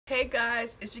Hey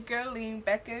guys, it's your girl Lene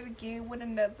back at it again with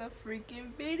another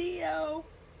freaking video.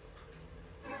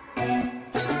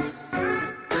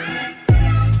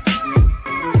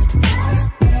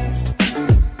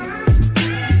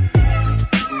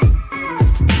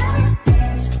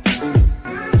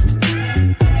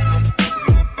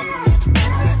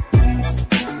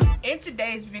 In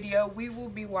today's video, we will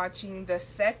be watching the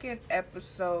second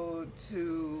episode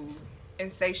to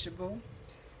Insatiable.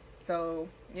 So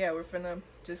yeah, we're finna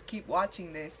just keep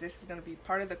watching this. This is gonna be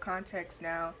part of the context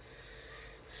now.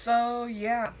 So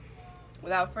yeah,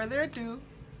 without further ado,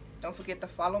 don't forget to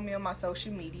follow me on my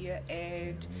social media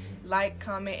and like,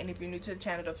 comment, and if you're new to the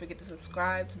channel, don't forget to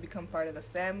subscribe to become part of the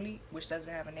family, which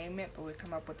doesn't have a name yet, but we'll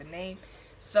come up with a name.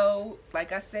 So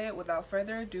like I said, without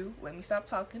further ado, let me stop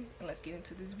talking and let's get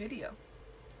into this video.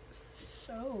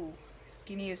 So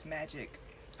skinny is magic,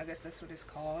 I guess that's what it's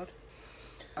called.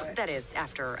 That is,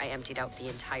 after I emptied out the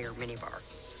entire minibar.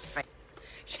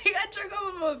 She got drunk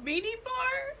off of a mini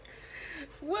bar?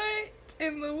 What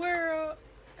in the world?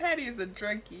 Patty is a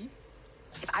drunkie.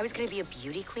 If I was gonna be a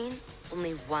beauty queen,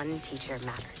 only one teacher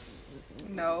mattered.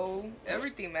 No,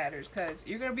 everything matters, because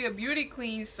you're gonna be a beauty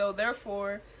queen, so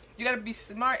therefore you gotta be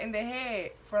smart in the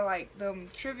head for like them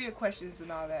trivia questions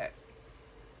and all that.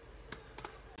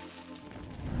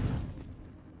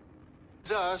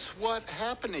 Us, what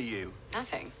happened to you?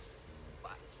 Nothing.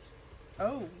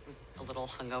 Oh. A little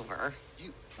hungover.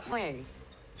 Wait,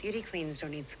 beauty queens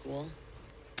don't need school.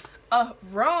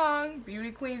 Wrong.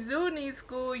 Beauty queens do need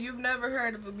school. You've never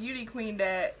heard of a beauty queen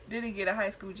that didn't get a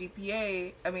high school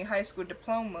GPA, high school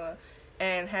diploma,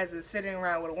 and has it sitting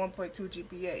around with a 1.2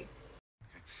 GPA.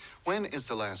 When is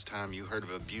the last time you heard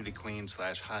of a beauty queen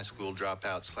slash high school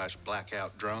dropout slash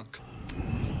blackout drunk?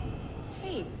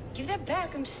 Hey, give that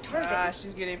back. I'm starving. Ah,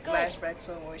 she's getting flashbacks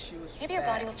from when she was Maybe your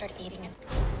body will start eating it.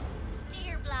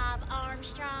 Dear Blob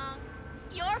Armstrong,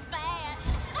 you're fat.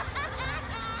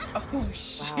 Oh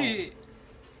shit.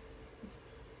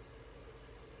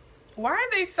 Why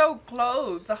are they so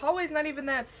close? The hallway's not even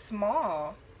that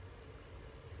small.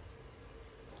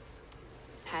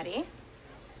 Patty?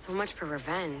 So much for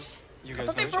revenge. You I guys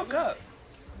thought they know broke up.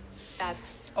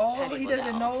 That's Oh, Patty he doesn't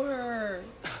Liddell. know her.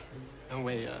 No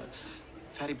way,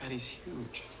 Fatty Patty's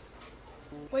huge.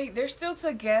 Wait, they're still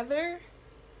together?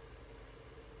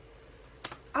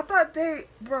 I thought they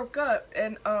broke up,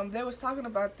 and they was talking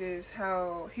about this,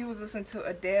 how he was listening to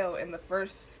Adele in the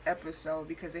first episode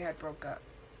because they had broke up.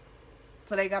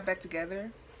 So they got back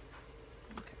together?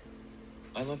 Okay.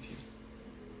 I love you.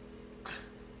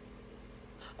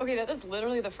 Okay, that is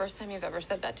literally the first time you've ever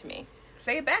said that to me.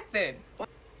 Say it back then. What?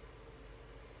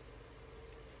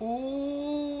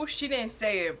 Ooh, she didn't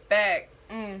say it back.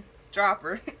 Drop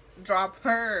her. Drop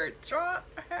her. Drop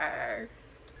her.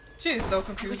 She is so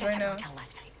confused right now. Hotel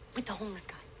last night with the homeless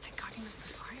guy. Thank God he missed the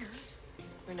fire.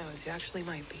 Who knows? You actually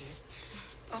might be.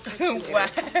 I'll text you later.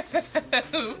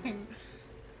 Wow.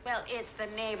 Well, it's the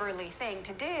neighborly thing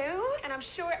to do, and I'm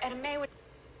sure Etta Mae would.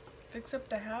 Fix up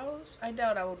the house? I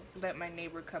doubt I would let my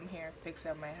neighbor come here and fix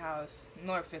up my house,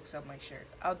 nor fix up my shirt.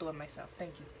 I'll do it myself.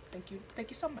 Thank you. Thank you. Thank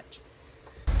you so much.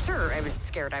 Sure, I was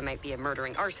scared I might be a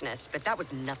murdering arsonist, but that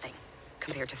was nothing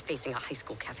compared to facing a high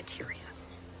school cafeteria.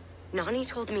 Nani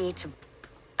told me to...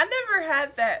 I never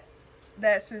had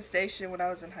that sensation when I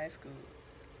was in high school.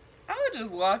 I would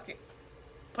just walk in,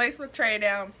 place my tray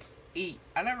down, eat.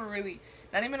 I never really,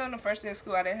 not even on the first day of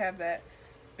school, I didn't have that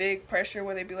big pressure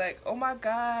where they'd be like, oh my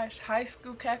gosh, high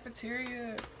school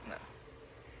cafeteria. No.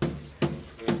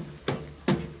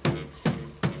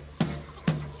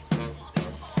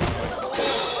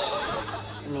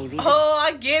 Maybe... Oh,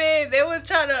 I get it. They was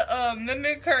trying to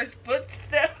mimic her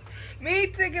footsteps. Me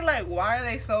thinking like, why are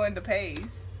they so into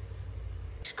pace?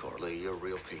 Carly, you're a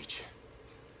real peach.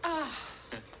 Have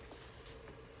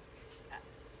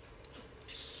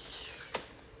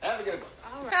a good one.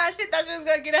 All right. Ah, she thought she was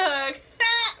gonna get a hug.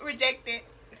 Rejected.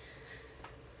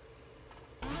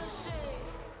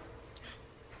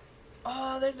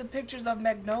 Oh, there's the pictures of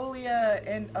Magnolia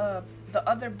and the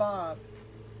other Bob.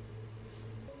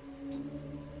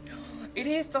 It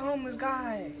is the homeless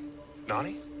guy.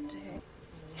 Nani?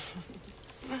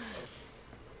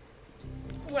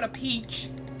 What a peach.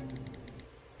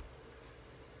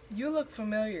 You look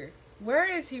familiar. Where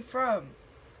is he from?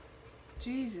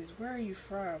 Jesus, where are you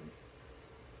from?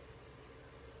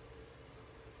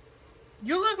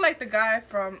 You look like the guy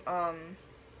from,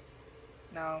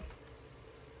 no.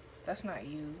 That's not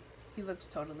you. He looks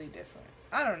totally different.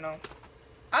 I don't know.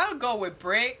 I'll go with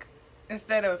Brick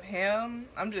instead of him.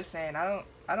 I'm just saying, I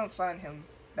don't find him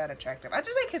that attractive. I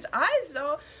just like his eyes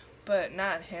though, but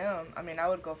not him. I mean, I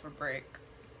would go for Brick.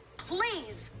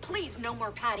 Please, no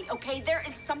more Patty, okay? There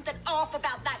is something off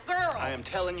about that girl. I am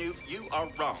telling you, you are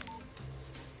wrong.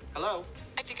 Hello?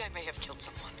 I think I may have killed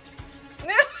someone.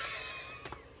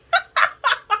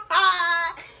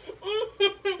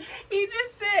 He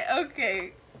just said,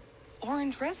 okay.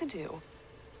 Orange residue.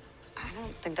 I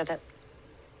don't think that.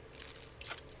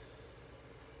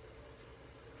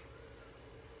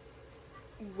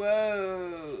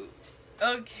 Whoa.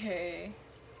 Okay.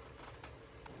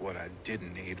 What I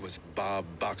didn't need was Bob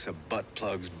Box of Butt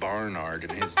Plugs Barnard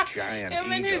and his giant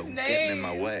Him and ego his getting in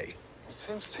my names. way.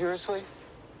 Seriously?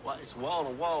 Well, it's wall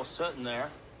to wall sitting there.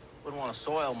 Wouldn't want to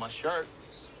soil my shirt,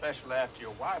 especially after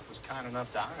your wife was kind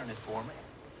enough to iron it for me.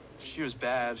 She was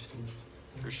bad,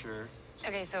 for sure.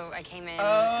 Okay, so I came in and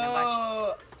I watched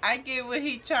Oh, I get what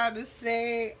he trying to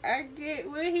say. I get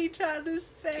what he trying to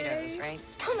say. videos, right?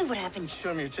 Tell me what happened.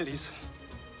 Show me your titties.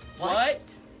 What?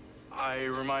 I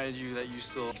reminded you that you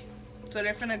still... So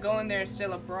they're finna go in there and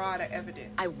steal a broad of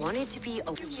evidence. I wanted to be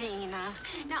a... Gina,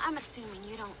 now I'm assuming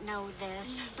you don't know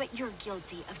this, but you're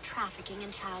guilty of trafficking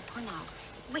in child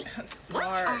pornography. Wait,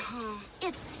 Smart.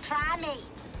 Try me.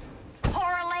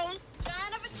 Poorly.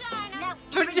 Vagina. No.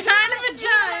 Vagina.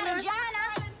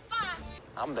 Vagina.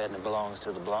 I'm betting it belongs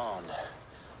to the blonde.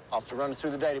 Off to run it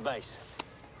through the database.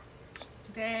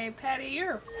 Dang, Patty,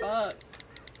 you're fucked.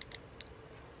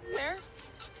 There?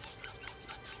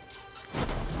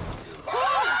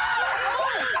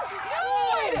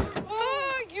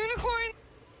 Unicorn!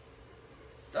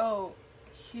 So,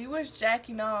 he was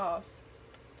jacking off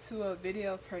to a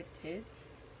video of her tits?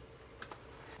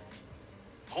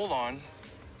 Hold on.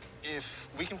 If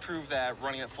we can prove that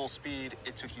running at full speed,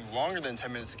 it took you longer than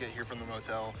 10 minutes to get here from the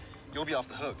motel, you'll be off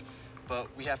the hook. But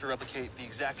we have to replicate the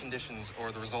exact conditions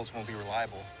or the results won't be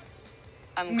reliable.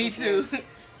 Me too.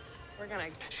 We're gonna...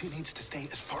 She needs to stay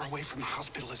as far away from the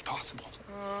hospital as possible.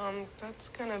 That's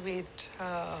gonna be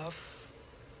tough.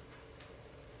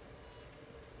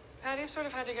 Patty sort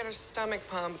of had to get her stomach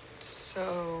pumped,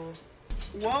 so...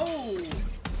 Whoa.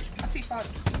 I see Fox.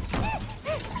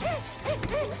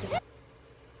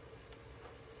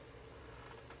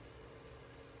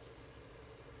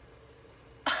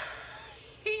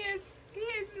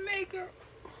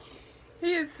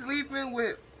 He is sleeping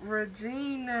with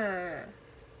Regina.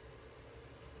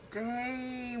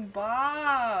 Dang,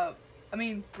 Bob. I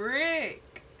mean,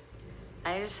 Brick.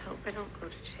 I just hope I don't go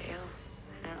to jail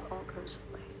and it all goes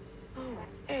away. Oh,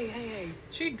 hey.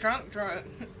 She drunk.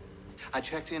 I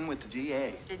checked in with the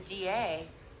DA. The DA?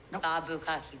 No. Bob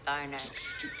Bukaki Barnett.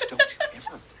 Don't you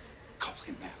ever call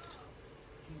him that.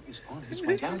 He is on his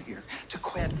way down here to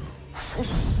quit.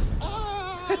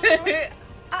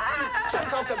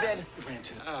 Jumped off the bed. Ran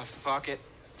to the... Fuck it.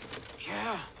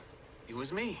 Yeah, it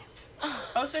was me.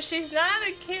 Oh, so she's not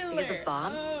a killer. Because of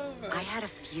Bob, Oh. I had a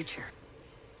future.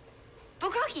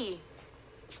 Bukaki!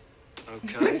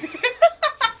 Okay.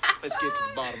 Let's get to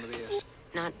the bottom of this.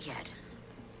 Not yet.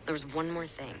 There was one more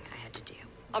thing I had to do.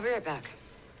 I'll be right back.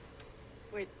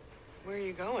 Wait, where are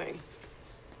you going?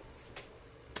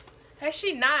 Has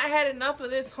she not had enough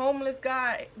of this homeless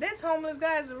guy? This homeless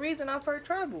guy is the reason of her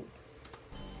troubles.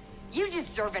 You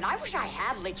deserve it. I wish I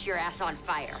had lit your ass on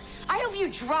fire. I hope you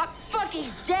drop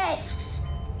fucking dead.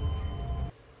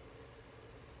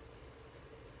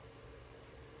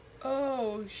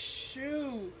 Oh,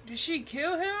 shoot. Did she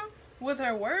kill him with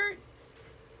her words?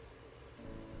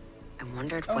 I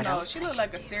wondered Oh, what no. else She I looked could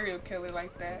like a do. serial killer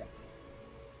like that.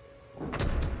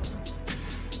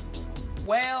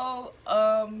 Well,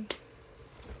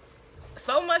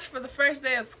 so much for the first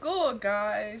day of school,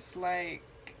 guys. Like,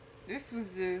 this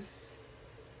was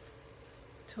just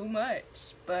too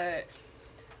much. But,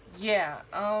 yeah,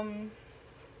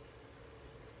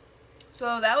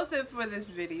 so that was it for this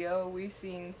video. We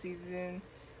seen season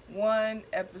 1,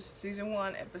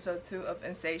 episode 2 of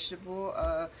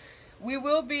Insatiable. We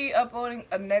will be uploading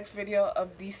a next video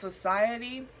of The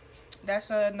Society. That's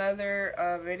another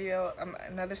video,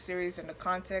 another series in the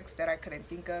context that I couldn't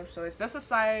think of. So it's The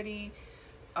Society.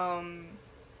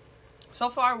 So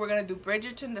far we're gonna do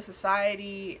Bridgerton, The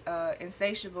Society,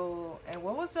 Insatiable, and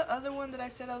what was the other one that I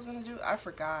said I was gonna do? I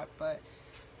forgot, but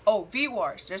oh,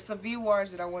 V-Wars. There's some V-Wars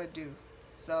that I want to do.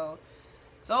 So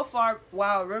far,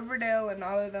 while Riverdale and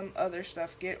all of them other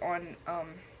stuff get on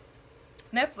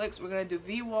Netflix, we're gonna do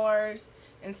V-Wars,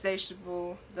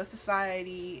 Insatiable, The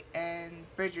Society, and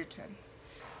Bridgerton.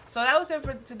 So that was it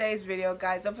for today's video,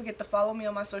 guys. Don't forget to follow me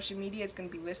on my social media. It's going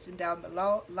to be listed down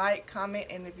below. Like, comment,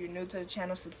 and if you're new to the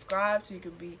channel, subscribe so you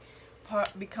can be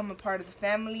become a part of the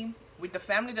family. The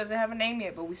family doesn't have a name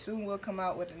yet, but we soon will come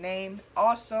out with a name.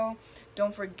 Also,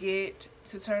 don't forget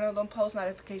to turn on post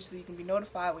notifications so you can be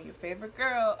notified when your favorite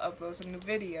girl uploads a new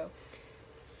video.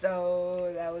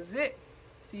 So that was it.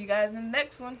 See you guys in the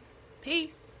next one.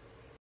 Peace.